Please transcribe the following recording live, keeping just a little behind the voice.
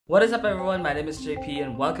What is up everyone, my name is JP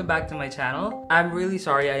and welcome back to my channel. I'm really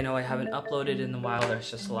sorry, I know I haven't uploaded in a while.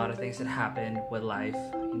 There's just a lot of things that happened with life,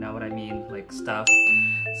 you know what I mean, like stuff.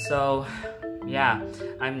 So yeah,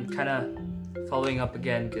 I'm kind of following up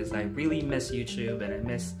again because I really miss YouTube and I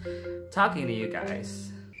miss talking to you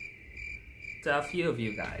guys. To a few of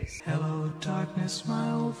you guys. Hello darkness,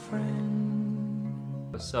 my old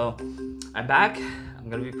friend. So I'm back, I'm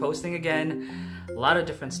gonna be posting again. A lot of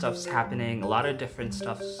different stuff's happening, a lot of different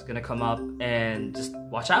stuff's gonna come up, and just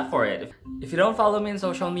watch out for it. If you don't follow me on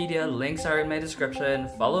social media, links are in my description.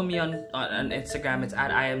 Follow me on Instagram, it's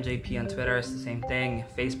at IamJP. On Twitter, it's the same thing.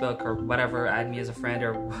 Facebook or whatever, add me as a friend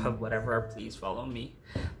or whatever. Please follow me.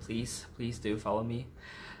 Please do follow me.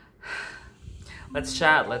 Let's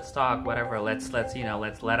chat, let's talk, whatever. Let's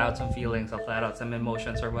let out some feelings, let's let out some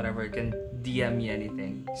emotions or whatever. You can DM me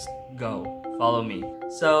anything. Just go. Follow me.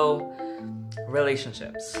 So,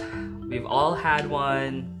 relationships. We've all had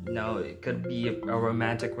one. You know, it could be a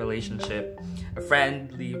romantic relationship, a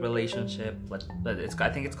friendly relationship, but I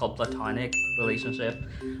think it's called platonic relationship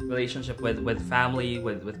with family,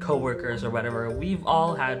 with coworkers or whatever. We've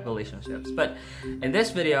all had relationships. But in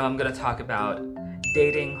this video, I'm gonna talk about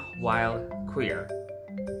dating while queer.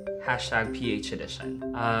 Hashtag PH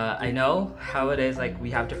edition. I know how it is, like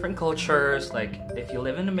we have different cultures, like if you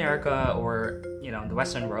live in America or you know the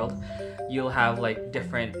Western world, you'll have like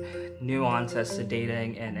different nuances to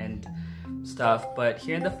dating and stuff, but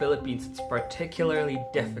here in the Philippines it's particularly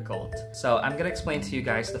difficult. So I'm gonna explain to you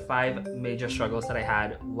guys the 5 major struggles that I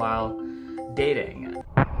had while dating.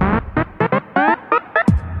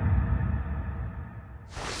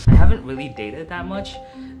 I haven't really dated that much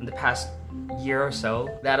in the past year or so.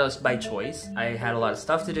 That was by choice. I had a lot of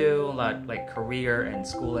stuff to do, a lot like career and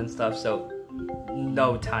school and stuff, so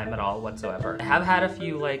no time at all whatsoever. I have had a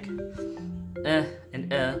few like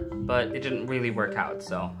but it didn't really work out,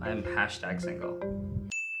 so I'm hashtag single.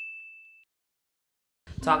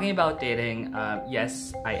 Talking about dating,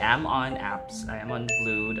 yes, I am on apps. I am on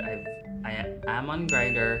Blued, I am on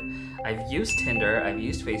Grindr, I've used Tinder, I've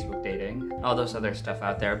used Facebook dating, all those other stuff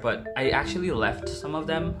out there, but I actually left some of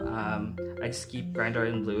them. I just keep Grindr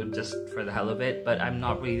and Blued just for the hell of it, but I'm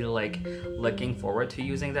not really like looking forward to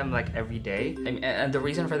using them like every day. And the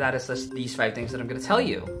reason for that is just these 5 things that I'm gonna tell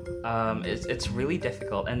you. It's really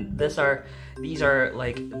difficult, and these are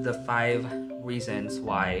like the 5 reasons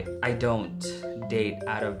why I don't date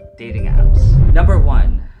out of dating apps. Number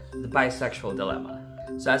 1, the bisexual dilemma.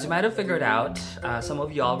 So as you might have figured out, some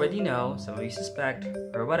of you already know, some of you suspect,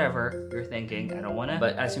 or whatever you're thinking, I don't wanna,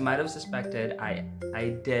 but as you might have suspected, I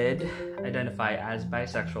did identify as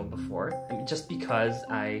bisexual before, just because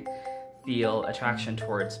I feel attraction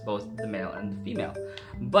towards both the male and the female.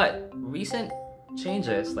 But recent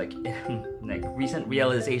changes, like recent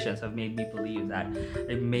realizations have made me believe that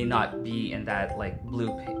it may not be in that like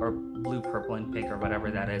blue, purple, and pink or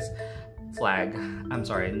whatever that is flag. I'm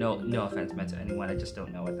sorry, no offense meant to anyone, I just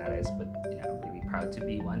don't know what that is, but you know, I'm really proud to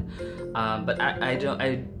be one. But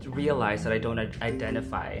I realized that I don't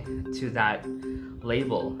identify to that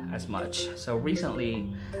label as much. So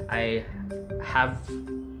recently I have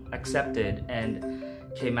accepted and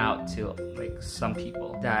came out to like some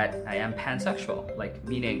people that I am pansexual, like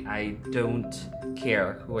meaning I don't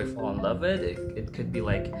care who I fall in love with. It could be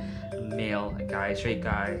like a male, a guy, straight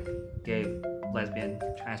guy, gay, lesbian,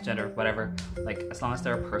 transgender, whatever. Like as long as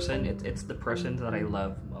they're a person, it's the person that I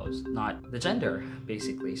love most, not the gender,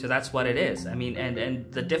 basically. So that's what it is. I mean,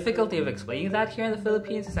 and the difficulty of explaining that here in the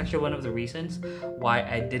Philippines is actually one of the reasons why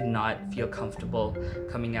I did not feel comfortable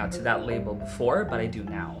coming out to that label before, but I do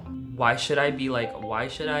now. Why should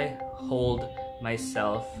I hold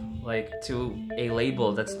myself like to a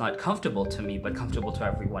label that's not comfortable to me but comfortable to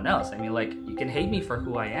everyone else? I mean, like, you can hate me for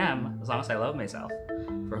who I am as long as I love myself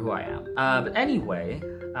for who I am. But anyway,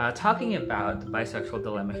 talking about the bisexual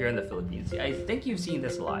dilemma here in the Philippines, I think you've seen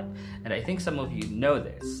this a lot, and I think some of you know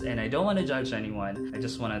this, and I don't want to judge anyone. I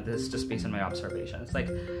just want to, this is just based on my observations. Like,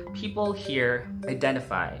 people here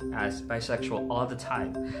identify as bisexual all the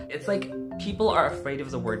time. It's like people are afraid of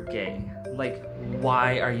the word gay. Like,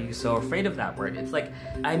 why are you so afraid of that word? It's like,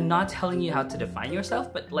 I'm not telling you how to define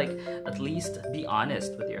yourself, but like, at least be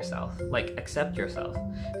honest with yourself. Like, accept yourself.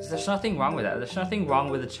 Because there's nothing wrong with that. There's nothing wrong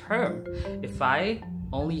with the term. If I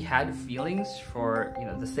only had feelings for, you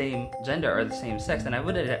know, the same gender or the same sex, then I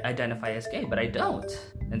would identify as gay, but I don't.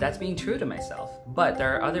 And that's being true to myself. But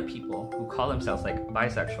there are other people who call themselves like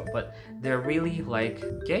bisexual, but they're really like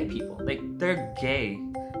gay people. Like, they're gay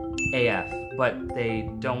AF, but they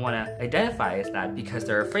don't want to identify as that because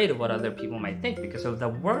they're afraid of what other people might think because of the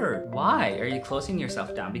word. Why are you closing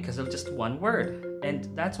yourself down because of just one word?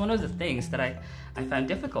 And that's one of the things that I found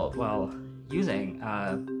difficult while using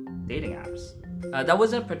dating apps. That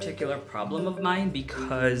was a particular problem of mine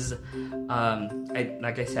because,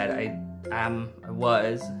 like I said, I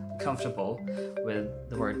was comfortable with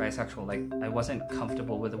the word bisexual. Like, I wasn't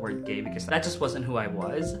comfortable with the word gay because that just wasn't who I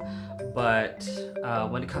was. But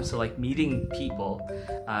when it comes to like meeting people,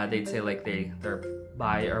 they'd say like they're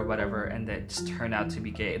bi or whatever, and that just turned out to be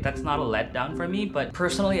gay. That's not a letdown for me, but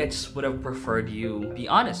personally I just would have preferred you be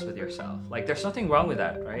honest with yourself. Like, there's nothing wrong with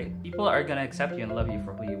that, right? People are gonna accept you and love you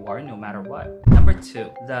for who you are no matter what. Number 2,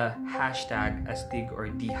 the hashtag astig or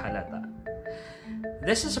di halata.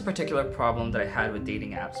 This is a particular problem that I had with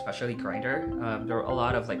dating apps, especially Grindr. There were a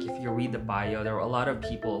lot of, like, if you read the bio, there were a lot of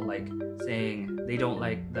people like saying they don't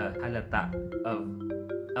like the halata of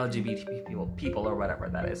LGBT people or whatever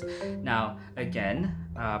that is. Now, again,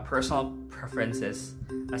 personal preferences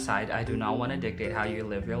aside, I do not want to dictate how you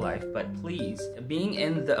live your life, but please, being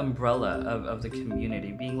in the umbrella of the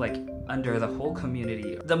community, being like under the whole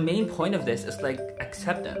community, the main point of this is like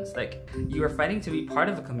acceptance. Like, you are fighting to be part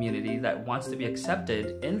of a community that wants to be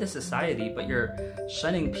accepted in the society, but you're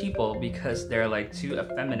shunning people because they're like too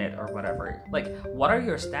effeminate or whatever. Like, what are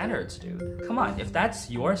your standards, dude? Come on, if that's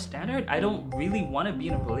your standard, I don't really want to be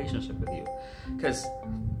in a relationship with you. Because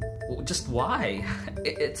just why?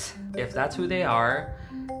 If that's who they are,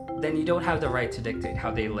 then you don't have the right to dictate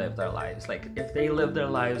how they live their lives. Like, if they live their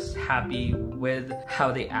lives happy with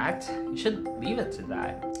how they act, you should leave it to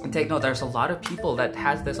that. And take note, there's a lot of people that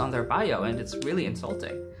has this on their bio, and it's really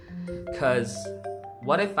insulting. Because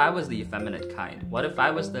what if I was the effeminate kind? What if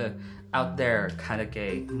I was the out there kind of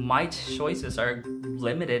gay? My choices are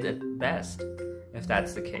limited at best, if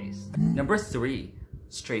that's the case. Number 3,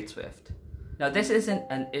 Straight Swift. Now, this isn't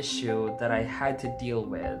an issue that I had to deal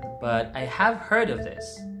with, but I have heard of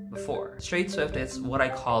this before. Straight Swift is what I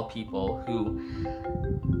call people who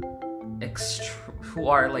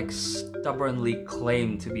are like stubbornly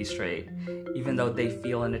claim to be straight, even though they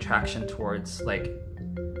feel an attraction towards, like,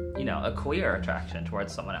 you know, a queer attraction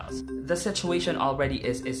towards someone else. The situation already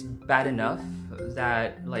is bad enough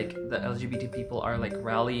that like the LGBT people are like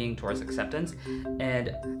rallying towards acceptance,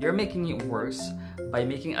 and you're making it worse by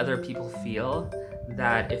making other people feel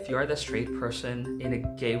that if you're the straight person in a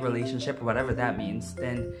gay relationship, whatever that means,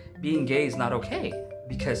 then being gay is not okay,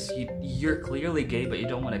 because you're clearly gay but you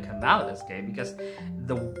don't want to come out as gay because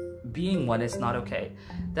the being one is not okay.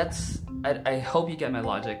 I hope you get my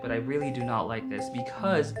logic, but I really do not like this,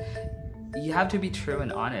 because you have to be true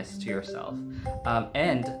and honest to yourself,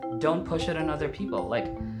 and don't push it on other people. Like,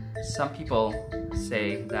 some people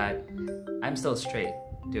say that I'm still straight.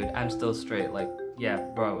 Dude, I'm still straight. Like, yeah,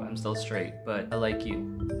 bro, I'm still straight, but I like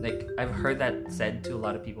you. Like, I've heard that said to a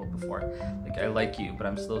lot of people before. Like, I like you, but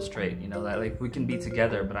I'm still straight. You know, that like we can be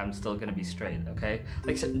together, but I'm still gonna be straight, okay?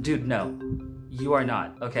 Like, so, dude, no. You are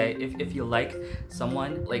not, okay? If you like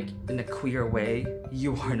someone like in a queer way,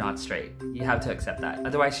 you are not straight. You have to accept that.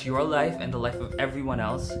 Otherwise, your life and the life of everyone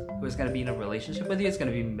else who is gonna be in a relationship with you is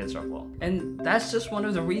gonna be miserable. And that's just one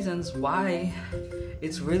of the reasons why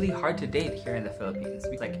it's really hard to date here in the Philippines.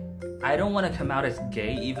 Like, I don't want to come out as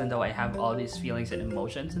gay even though I have all these feelings and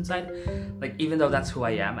emotions inside. Like, even though that's who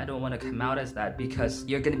I am, I don't want to come out as that, because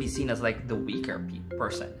you're gonna be seen as like the weaker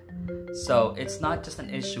person. So it's not just an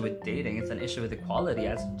issue with dating, it's an issue with equality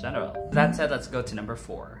as in general. That said, let's go to number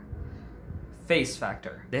 4. Face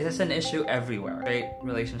factor. This is an issue everywhere. Straight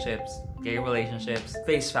relationships, gay relationships.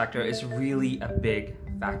 Face factor is really a big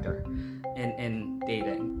factor in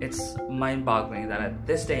dating. It's mind-boggling that at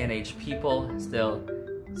this day and age, people still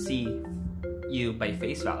see you by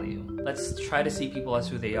face value. Let's try to see people as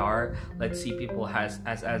who they are. Let's see people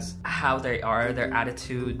as how they are, their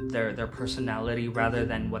attitude, their personality, rather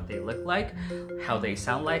than what they look like, how they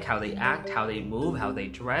sound like, how they act, how they move, how they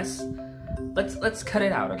dress. Let's cut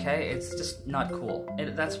it out, okay? It's just not cool.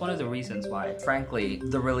 And that's one of the reasons why, frankly,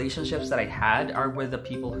 the relationships that I had are with the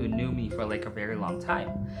people who knew me for like a very long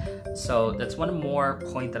time. So that's one more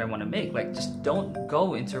point that I want to make. Like, just don't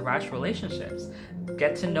go into rash relationships.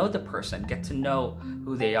 Get to know the person, get to know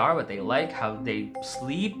who they are, what they like, how they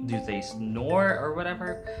sleep, do they snore or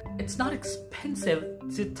whatever. It's not expensive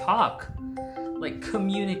to talk, like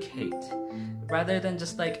communicate, rather than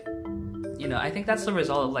just like, you know, I think that's the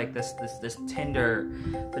result of like this Tinder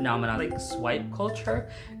phenomenon, like swipe culture.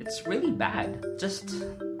 It's really bad. Just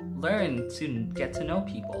learn to get to know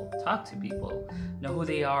people, talk to people, know who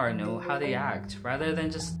they are, know how they act, rather than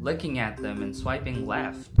just looking at them and swiping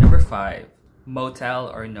left. Number 5, motel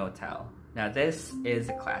or no-tell. Now this is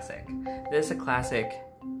a classic. This is a classic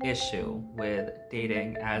issue with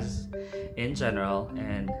dating as in general,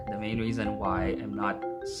 and the main reason why I'm not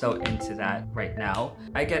so into that right now.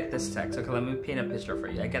 I get this text. Okay, let me paint a picture for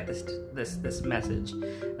you. I get this message.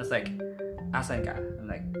 It's like, asan ka? I'm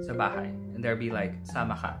like, sa bahay. And there'll be like,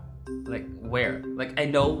 sama ka. Like, where? Like, I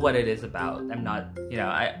know what it is about. I'm not, you know,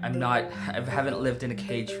 I haven't lived in a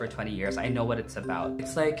cage for 20 years. I know what it's about.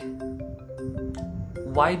 It's like,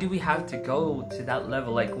 why do we have to go to that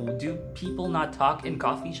level? Like, do people not talk in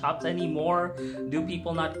coffee shops anymore? Do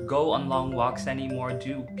people not go on long walks anymore?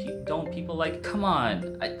 Don't people, like, come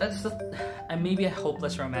on. I'm maybe a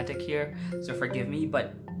hopeless romantic here, so forgive me,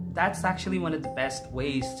 but that's actually one of the best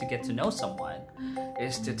ways to get to know someone,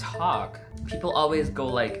 is to talk. People always go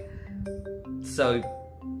like, so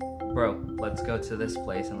bro, let's go to this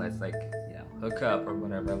place and let's, like, you know, hook up or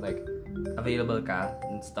whatever, like, available ka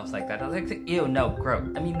and stuff like that. I was like, ew, no, gross.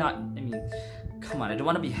 I mean, come on, I don't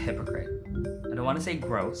want to be a hypocrite. I don't want to say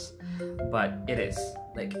gross, but it is.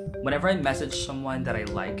 Like, whenever I message someone that I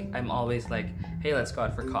like, I'm always like, hey, let's go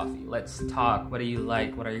out for coffee. Let's talk. What do you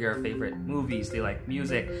like? What are your favorite movies? Do you like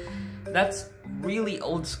music? That's really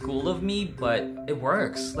old school of me, but it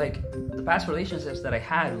works. Like, the past relationships that I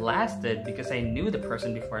had lasted because I knew the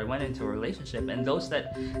person before I went into a relationship, and those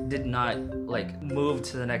that did not, like, move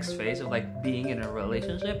to the next phase of, like, being in a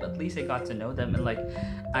relationship, at least I got to know them, and, like,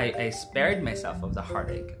 I spared myself of the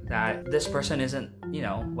heartache that this person isn't, you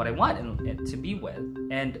know, what I want to be with.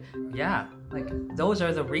 And yeah, like, those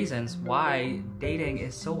are the reasons why dating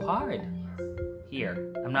is so hard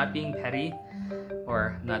here. I'm not being petty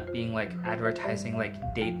or not being, like, advertising,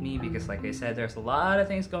 like, date me, because, like I said, there's a lot of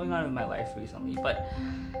things going on in my life recently, but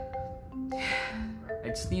I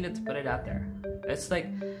just needed to put it out there. It's like,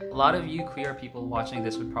 a lot of you queer people watching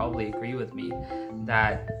this would probably agree with me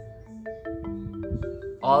that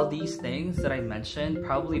all these things that I mentioned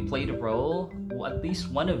probably played a role, at least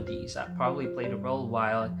one of these probably played a role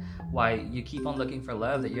why you keep on looking for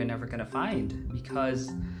love that you're never gonna find,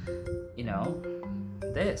 because, you know,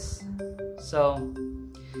 this. So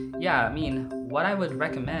yeah, I mean, what I would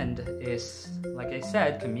recommend is, like I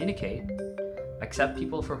said, communicate, accept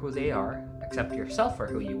people for who they are, accept yourself for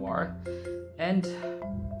who you are, and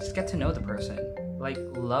just get to know the person. Like,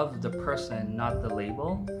 love the person, not the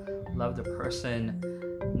label. Love the person,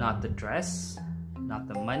 not the dress, not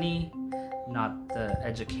the money, not the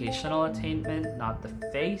educational attainment, not the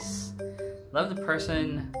face. Love the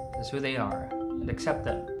person as who they are and accept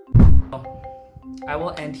them. I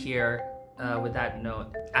will end here with that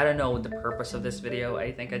note. I don't know the purpose of this video.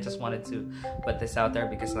 I think I just wanted to put this out there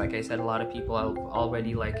because, like I said, a lot of people have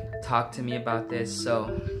already, like, talked to me about this.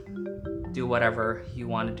 So do whatever you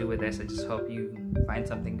want to do with this. I just hope you find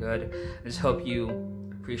something good. I just hope you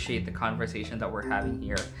appreciate the conversation that we're having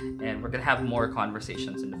here, and we're gonna have more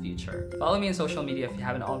conversations in the future. Follow me on social media if you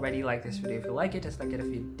haven't already. Like this video if you like it, dislike it if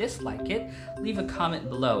you dislike it. Leave a comment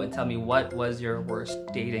below and tell me what was your worst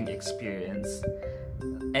dating experience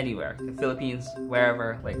anywhere, the Philippines,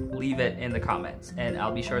 wherever. Like, leave it in the comments and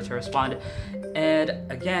I'll be sure to respond. And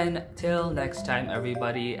again, till next time,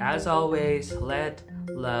 everybody, as always, let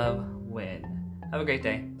love win. Have a great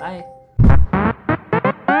day. Bye.